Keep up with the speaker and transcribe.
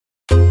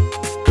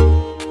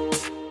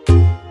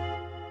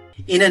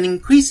In an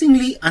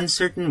increasingly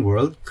uncertain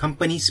world,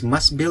 companies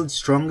must build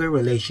stronger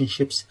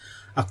relationships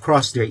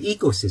across their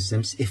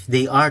ecosystems if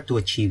they are to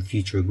achieve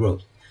future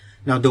growth.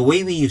 Now, the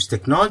way we use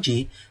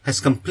technology has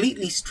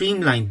completely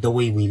streamlined the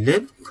way we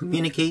live,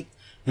 communicate,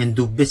 and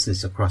do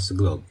business across the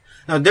globe.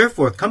 Now,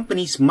 therefore,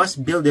 companies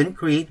must build and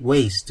create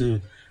ways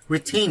to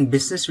retain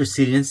business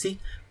resiliency,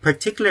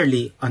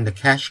 particularly on the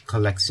cash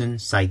collection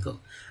cycle.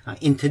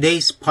 In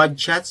today's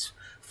podchats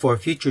for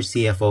Future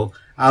CFO,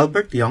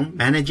 Albert Leong,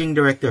 Managing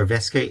Director of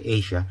Esker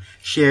Asia,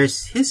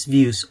 shares his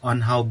views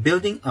on how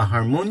building a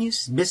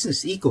harmonious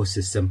business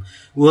ecosystem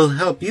will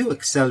help you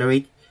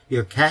accelerate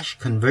your cash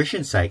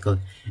conversion cycle,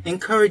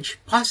 encourage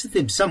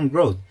positive sum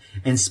growth,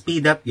 and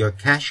speed up your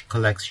cash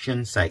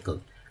collection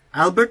cycle.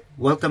 Albert,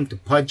 welcome to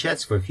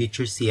Podchats for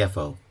Future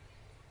CFO.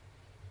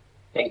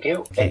 Thank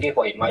you. Thank you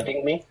for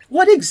inviting me.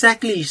 What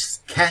exactly is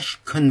cash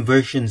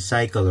conversion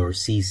cycle, or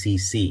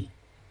CCC?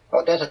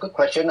 Oh, that's a good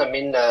question.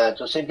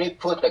 To simply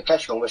put, the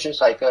cash conversion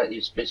cycle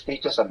is basically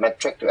just a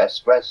metric to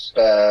express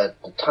the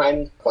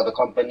time for the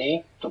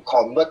company to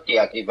convert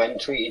their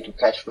inventory into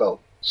cash flow.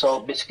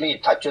 So basically,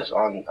 it touches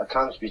on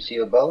accounts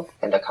receivable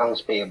and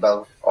accounts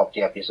payable of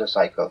their business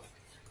cycle.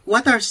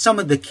 What are some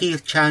of the key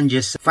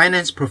challenges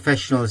finance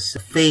professionals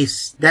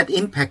face that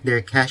impact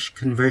their cash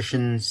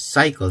conversion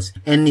cycles?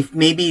 And if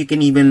maybe you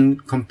can even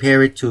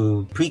compare it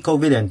to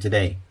pre-COVID and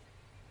today.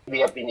 We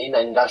have been in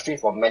the industry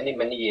for many,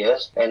 many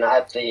years, and I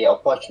had the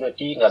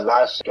opportunity in the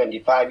last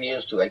 25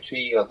 years to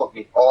actually work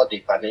with all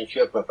the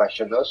financial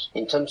professionals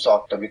in terms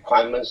of the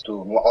requirements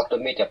to more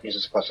automate their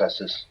business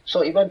processes.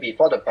 So even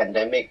before the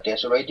pandemic,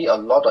 there's already a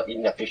lot of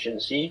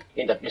inefficiency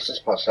in the business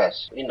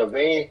process, in the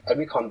way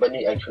every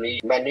company actually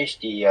manage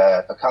the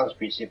accounts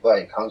receivable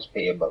and accounts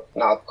payable.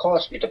 Now, of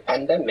course, with the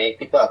pandemic,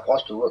 people are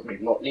forced to work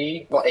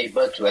remotely, not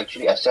able to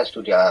actually access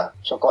to their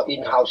so-called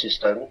in-house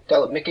system. That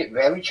will make it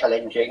very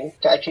challenging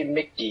to actually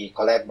make the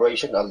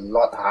collaboration a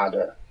lot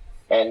harder.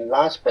 And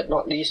last but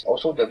not least,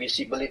 also the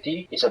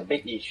visibility is a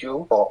big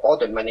issue for all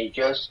the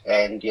managers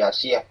and their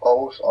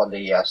CFOs or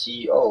the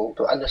CEO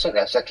to understand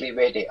exactly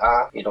where they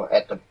are,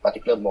 at the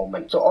particular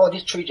moment. So all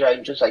these three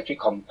challenges actually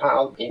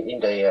compound in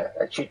the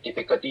actual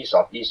difficulties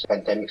of this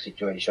pandemic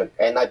situation.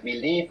 And I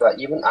believe that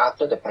even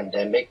after the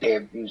pandemic,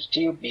 there will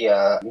still be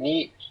a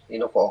need,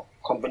 for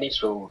companies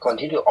to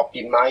continue to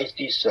optimize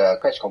this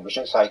cash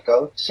conversion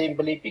cycle,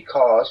 simply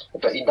because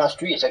the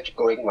industry is actually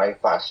growing very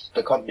fast.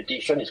 The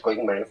competition is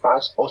growing very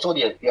fast. Also,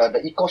 the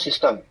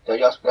ecosystem,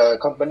 the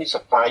company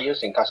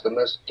suppliers and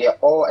customers, they are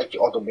all actually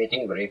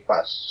automating very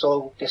fast.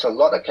 So there's a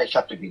lot of catch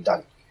up to be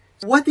done.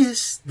 What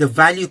is the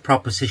value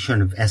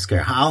proposition of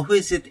Esker? How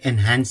is it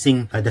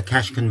enhancing the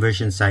cash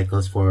conversion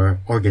cycles for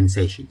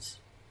organizations?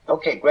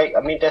 Okay, great.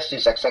 This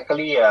is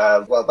exactly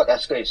what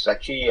Esker is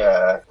actually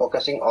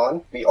focusing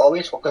on. We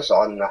always focus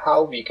on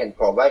how we can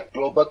provide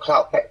global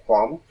cloud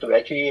platform to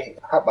actually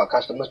help our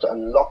customers to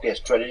unlock their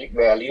strategic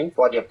value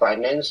for their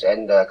finance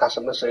and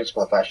customer service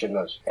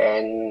professionals,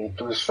 and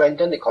to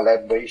strengthen the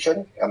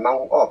collaboration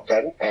among all of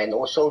them, and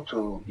also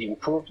to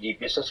improve the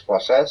business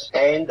process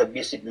and the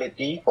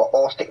visibility for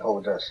all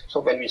stakeholders.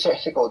 So when we say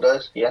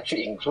stakeholders, it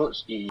actually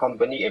includes the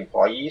company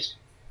employees,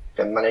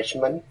 the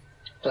management,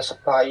 the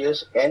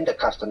suppliers, and the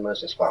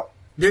customers as well.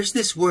 There's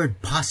this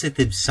word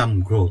positive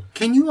sum growth.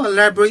 Can you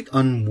elaborate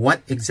on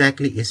what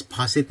exactly is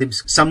positive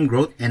sum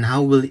growth and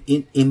how will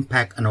it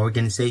impact an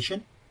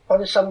organization?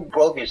 Positive sum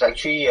growth is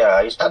actually,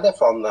 it started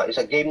from, it's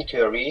a game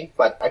theory,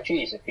 but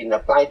actually it's been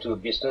applied to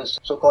business,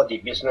 so-called the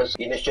business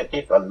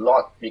initiative a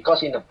lot,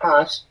 because in the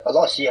past, a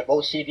lot of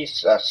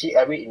CFOs see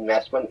every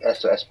investment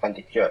as an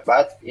expenditure.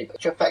 But in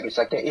actual fact,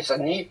 it's a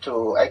need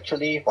to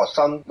actually, for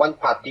one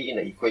party in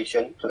the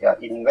equation, to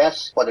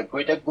invest for the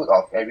greater good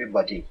of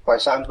everybody. For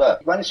example,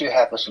 once you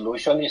have a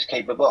solution that is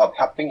capable of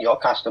helping your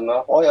customer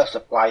or your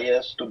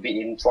suppliers to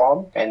be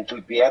informed and to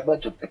be able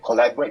to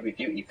collaborate with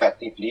you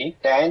effectively,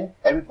 then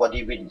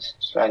everybody wins.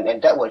 And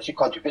that will actually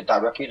contribute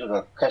directly to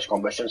the cash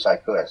conversion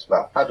cycle as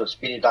well. How to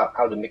speed it up,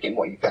 how to make it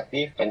more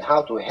effective, and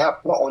how to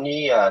help not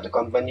only the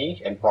company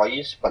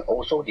employees, but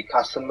also the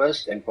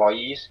customers,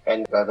 employees,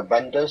 and the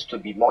vendors to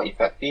be more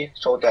effective,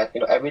 so that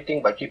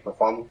everything will actually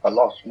perform a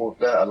lot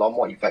smoother, a lot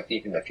more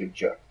effective in the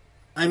future.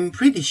 I'm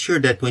pretty sure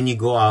that when you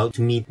go out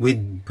to meet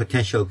with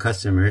potential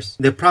customers,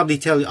 they'll probably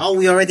tell you,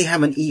 we already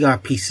have an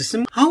ERP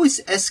system. How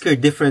is Esker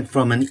different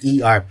from an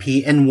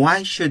ERP, and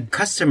why should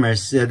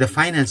customers, the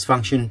finance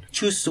function,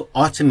 choose to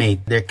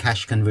automate their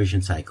cash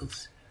conversion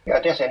cycles? Yeah,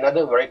 that's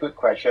another very good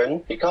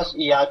question, because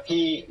ERP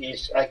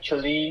is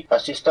actually a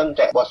system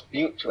that was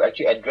built to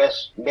actually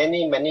address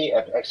many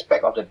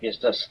aspects of the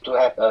business. To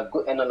have a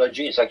good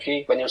analogy, is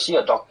actually when you see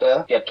a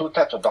doctor, there are two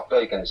types of doctor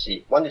you can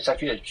see. One is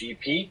actually the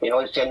GP,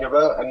 it's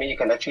general. You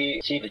can actually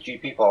see the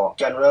GP for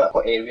general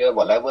area,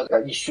 whatever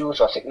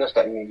issues or sickness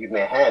that you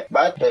may have.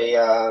 But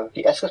the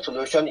Esker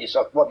solution is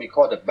what we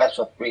call the best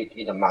of breed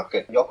in the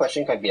market. Your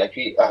question can be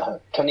actually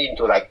turned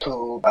into like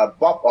to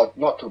Bob or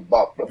not to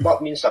Bob.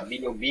 Bob means a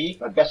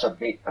B2B. best of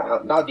breed.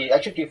 Now, the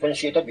actual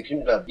differentiator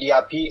between the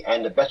ERP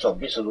and the best of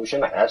breed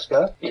solution like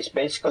Esker is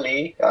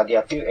basically there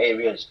are a few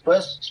areas.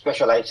 First,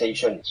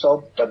 specialization.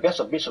 So the best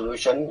of breed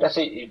solution, let's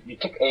say if you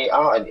take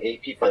AR and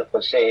AP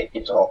per se,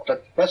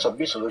 the best of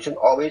breed solution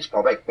always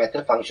provides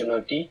better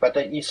functionality,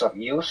 better ease of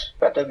use,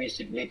 better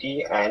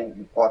visibility and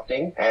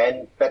reporting,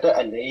 and better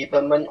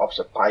enablement of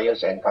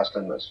suppliers and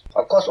customers.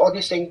 Of course, all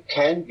these things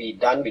can be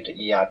done with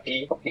the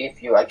ERP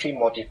if you actually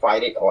modify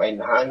it or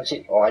enhance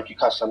it or actually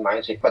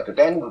customize it. But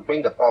then will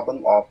bring the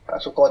problem of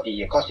so-called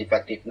the cost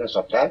effectiveness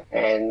of that,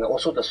 and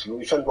also the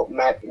solution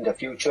roadmap in the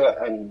future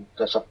and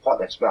the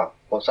support as well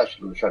for such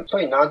solution. So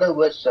in other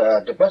words,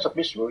 the best of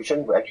breed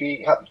solution will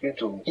actually help you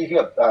to give you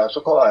a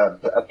so-called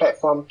a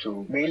platform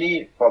to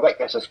really provide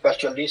as a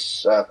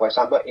specialist, for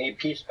example,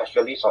 AP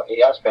specialist or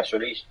AR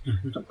specialist,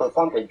 to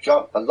perform the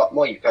job a lot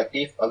more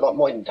effective, a lot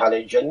more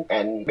intelligent,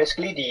 and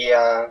basically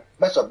the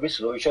best of breed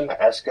solution like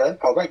Esker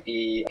provide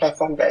the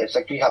platform that is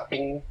actually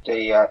helping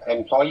the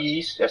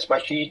employees,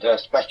 especially the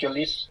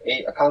specialists,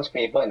 accounts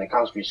payable and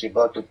accounts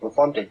receivable, to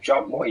perform the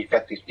job more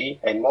effectively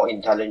and more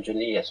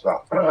intelligently as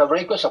well. A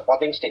very good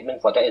supporting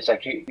statement for that is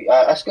actually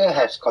Esker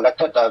has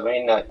collected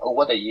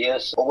over the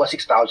years over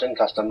 6,000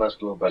 customers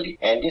globally,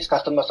 and these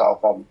customers are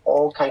from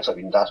all kinds of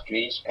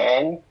industries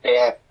and they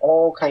have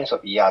all kinds of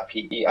ERP.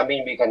 I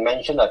mean, we can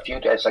mention a few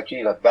that is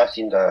actually the best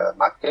in the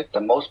market,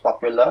 the most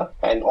popular,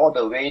 and all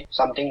the way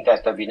something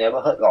that we never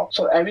heard of.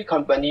 So every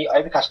company,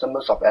 every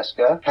customers of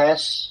Esker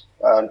has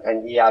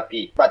an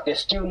ERP, but they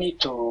still need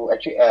to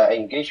actually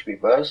engage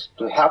with us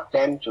to help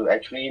them to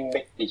actually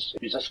make this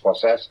business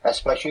process,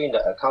 especially in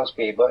the accounts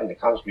payable and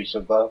accounts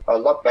receivable, a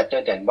lot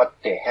better than what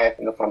they have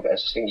from the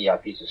existing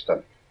ERP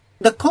system.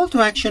 The call to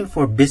action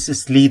for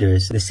business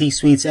leaders, the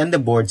C-suites and the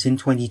boards in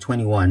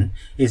 2021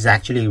 is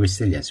actually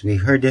resilience. We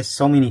heard this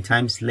so many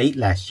times late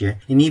last year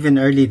and even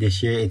early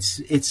this year.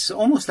 It's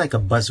almost like a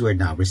buzzword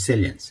now,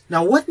 resilience.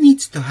 Now, what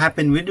needs to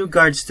happen with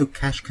regards to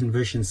cash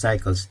conversion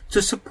cycles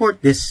to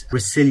support this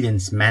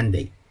resilience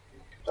mandate?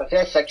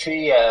 That's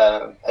actually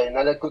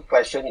another good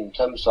question in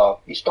terms of,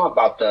 it's not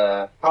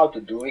about how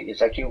to do it,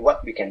 it's actually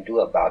what we can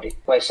do about it.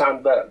 For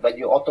example, when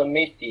you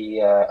automate the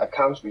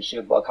accounts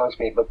receivable, accounts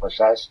payable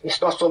process,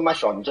 it's not so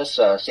much on just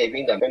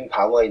saving the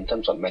manpower in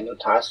terms of manual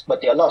tasks,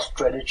 but there are a lot of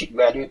strategic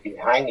value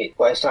behind it.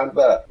 For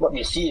example, what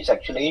we see is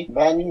actually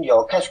when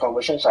your cash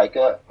conversion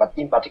cycle, but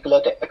in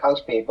particular the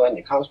accounts payable and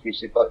accounts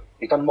receivable,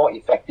 become more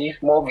effective,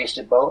 more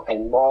visible,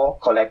 and more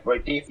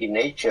collaborative in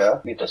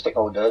nature with the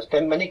stakeholders,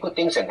 then many good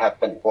things can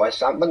happen. For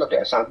example, one of the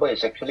example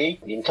is actually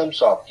in terms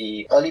of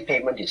the early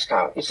payment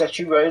discount. It's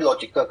actually very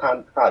logical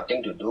kind of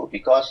thing to do,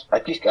 because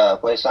at least,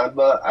 for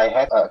example, I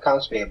have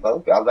accounts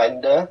payable, a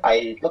vendor,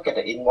 I look at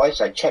the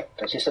invoice, I check,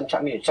 the system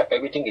check me to check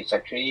everything is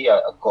actually a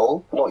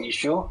go, no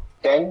issue.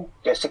 Then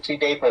there's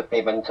 60-day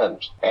payment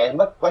terms. And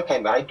what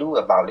can I do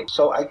about it?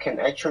 So I can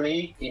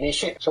actually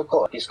initiate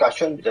so-called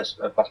discussion with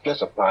a particular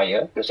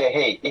supplier to say,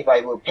 hey, if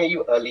I will pay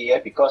you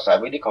earlier because I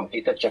already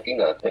completed checking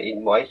the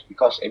invoice,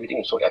 because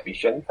everything is so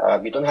efficient,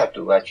 we don't have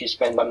to actually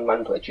spend 1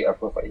 month to actually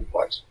approve an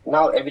invoice.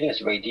 Now everything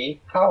is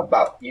ready. How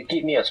about you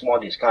give me a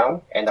small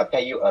discount and I'll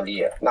pay you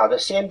earlier? Now the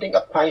same thing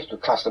applies to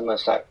customer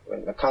side.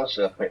 When the accounts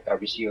are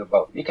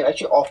receivable, we can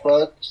actually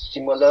offer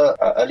similar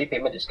early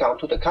payment discount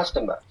to the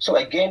customer. So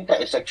again,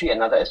 that is actually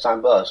another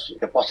example of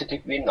the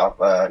positive win of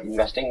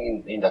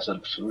investing in the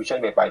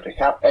solution, whereby to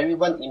help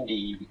everyone in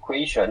the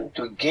equation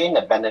to gain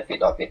a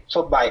benefit of it.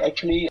 So by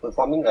actually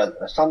performing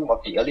some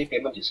of the early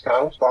payment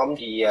discounts from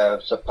the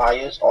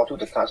suppliers or to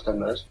the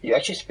customers, you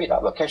actually speed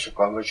up a cash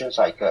conversion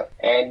cycle.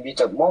 And with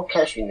the more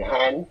cash in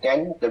hand,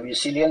 then the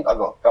resilience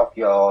of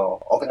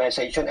your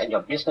organization and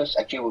your business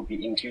actually will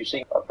be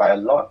increasing by a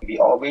lot. Be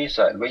always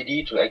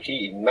ready to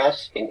actually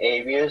invest in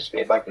areas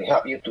whereby to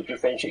help you to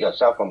differentiate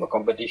yourself from the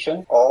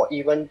competition, or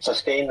even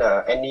sustain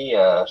any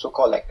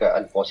so-called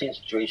unforeseen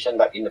situation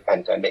like in the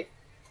pandemic.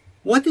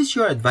 What is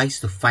your advice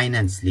to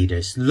finance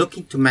leaders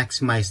looking to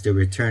maximize the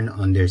return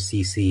on their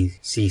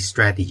CCC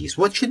strategies?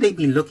 What should they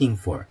be looking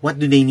for? What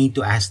do they need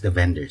to ask the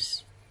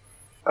vendors?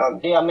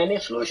 There are many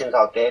solutions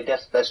out there,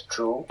 that's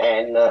true,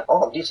 and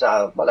all of these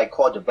are what I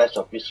call the best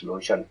of breed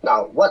solution.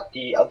 Now, what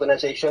the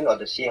organization or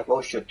the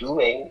CFO should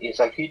doing is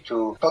actually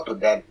to talk to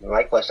them,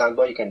 right? For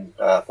example, you can,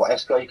 for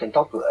Esker, you can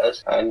talk to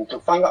us and to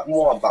find out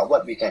more about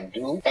what we can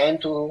do,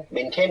 and to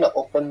maintain an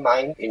open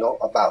mind,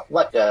 about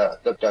what the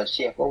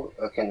CFO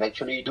can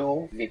actually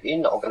do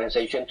within the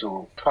organization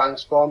to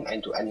transform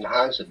and to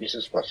enhance the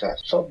business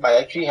process. So by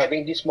actually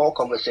having this small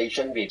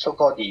conversation with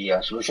so-called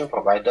the solution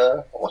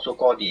provider, or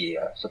so-called the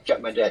subject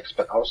matter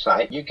expert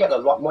outside, you get a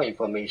lot more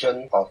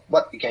information of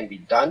what can be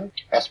done,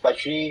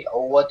 especially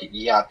over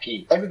the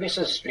ERP. Every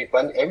business is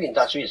different, every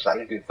industry is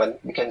slightly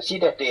different. We can see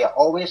that there are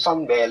always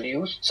some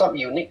values, some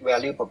unique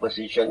value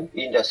proposition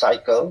in the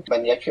cycle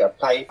when you actually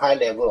apply high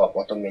level of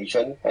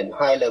automation and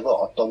high level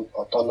of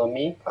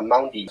autonomy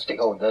among the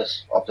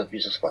stakeholders of the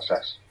business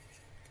process.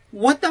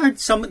 What are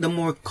some of the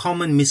more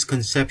common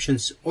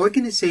misconceptions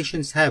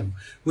organizations have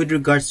with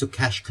regards to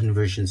cash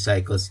conversion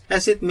cycles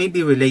as it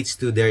maybe relates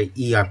to their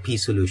ERP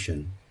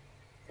solution?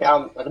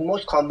 The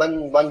most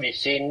common one we've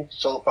seen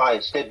so far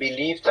is they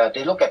believe that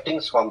they look at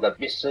things from the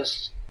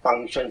business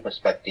function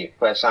perspective.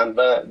 For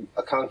example,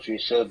 accounts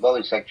receivable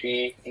is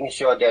actually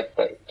ensure that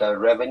the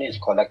revenue is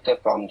collected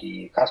from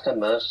the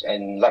customers,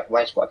 and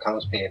likewise for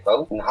accounts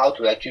payable, and how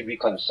to actually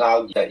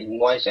reconcile the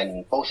invoice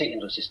and post it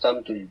into the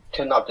system to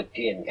turn out the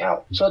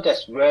P&L. So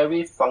that's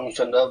very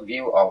functional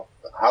view of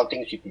how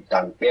things should be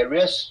done.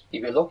 Whereas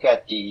if you look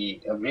at the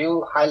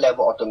real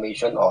high-level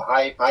automation or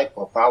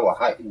high-profile or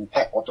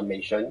high-impact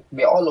automation,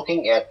 we're all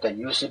looking at the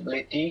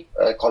usability,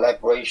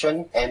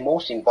 collaboration, and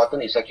most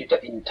important is actually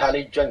the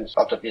intelligence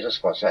of the business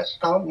process.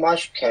 How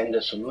much can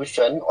the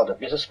solution or the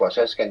business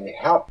process can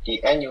help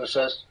the end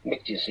users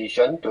make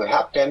decision to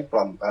help them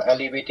from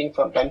elevating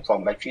from them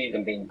from actually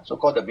the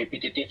so-called the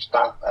repetitive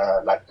stuff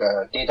like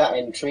data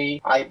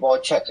entry, eyeball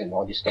checks, and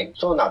all these things.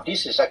 So now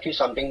this is actually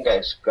something that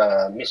is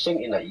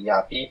missing in the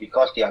ERP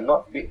because they are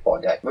not built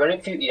for that. Very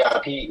few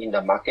ERP in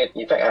the market,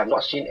 in fact I have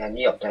not seen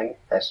any of them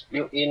as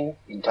built-in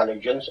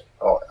intelligence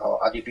or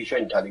artificial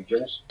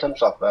intelligence in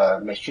terms of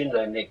machine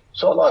learning.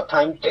 So a lot of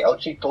times they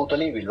actually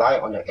totally rely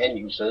on the end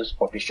user's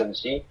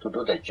proficiency to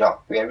do the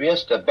job.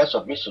 Whereas the best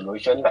of breed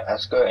solution like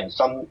Esker and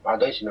some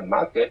others in the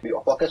market, we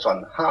focus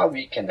on how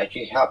we can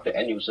actually help the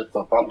end user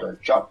perform the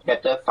job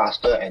better,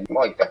 faster, and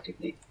more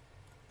effectively.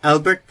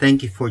 Albert,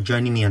 thank you for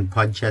joining me on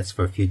Podchats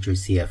for Future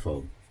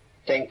CFO.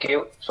 Thank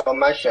you so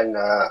much, and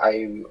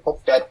I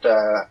hope that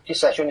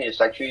this session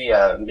is actually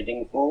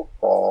meaningful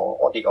for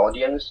all the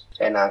audience,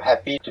 and I'm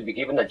happy to be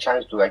given a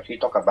chance to actually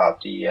talk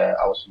about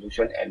our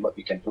solution and what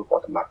we can do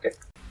for the market.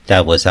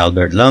 That was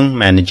Albert Leung,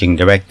 Managing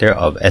Director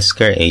of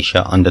Esker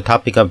Asia, on the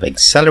topic of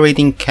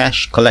accelerating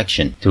cash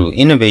collection through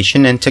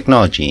innovation and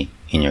technology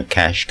in your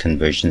cash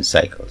conversion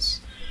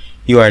cycles.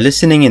 You are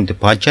listening into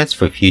Podchats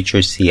for Future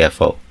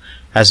CFO.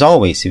 As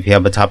always, if you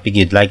have a topic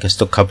you'd like us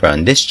to cover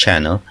on this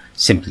channel,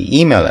 simply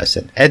email us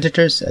at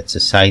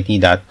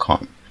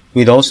editors@society.com.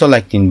 We'd also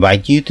like to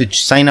invite you to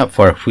sign up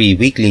for a free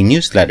weekly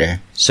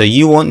newsletter so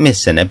you won't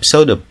miss an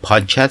episode of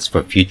Podchats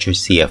for Future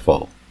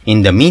CFO.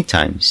 In the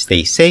meantime,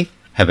 stay safe,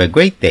 have a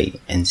great day,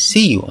 and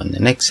see you on the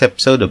next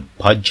episode of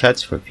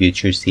Podchats for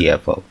Future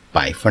CFO.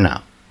 Bye for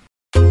now.